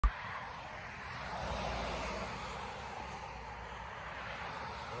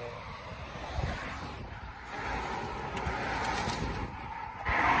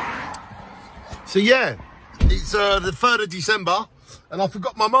So yeah, it's the 3rd of December and I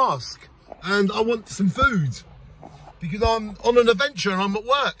forgot my mask and I want some food because I'm on an adventure and I'm at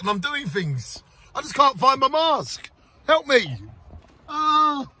work and I'm doing things. I just can't find my mask. Help me.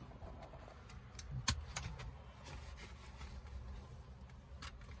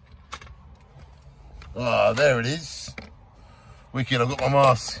 There it is. Wicked, I've got my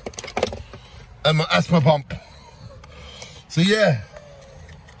mask and my asthma pump. So yeah.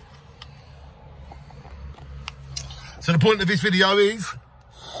 So the point of this video is,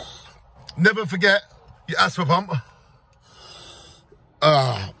 never forget your asthma pump.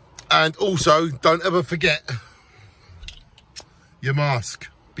 And also, don't ever forget your mask,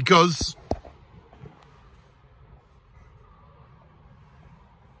 because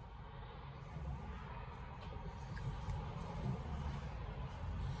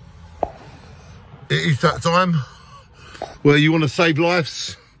it is that time where you want to save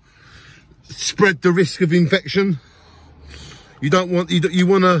lives, spread the risk of infection. You do not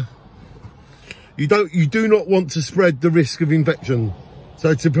want to spread the risk of infection.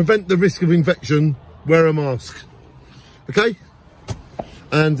 So to prevent the risk of infection, wear a mask, okay?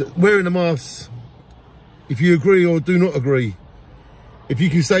 And wearing a mask, if you agree or do not agree, if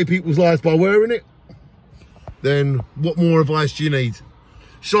you can save people's lives by wearing it, then what more advice do you need?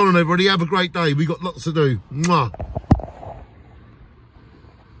 Sean and everybody, have a great day. We've got lots to do. Mwah.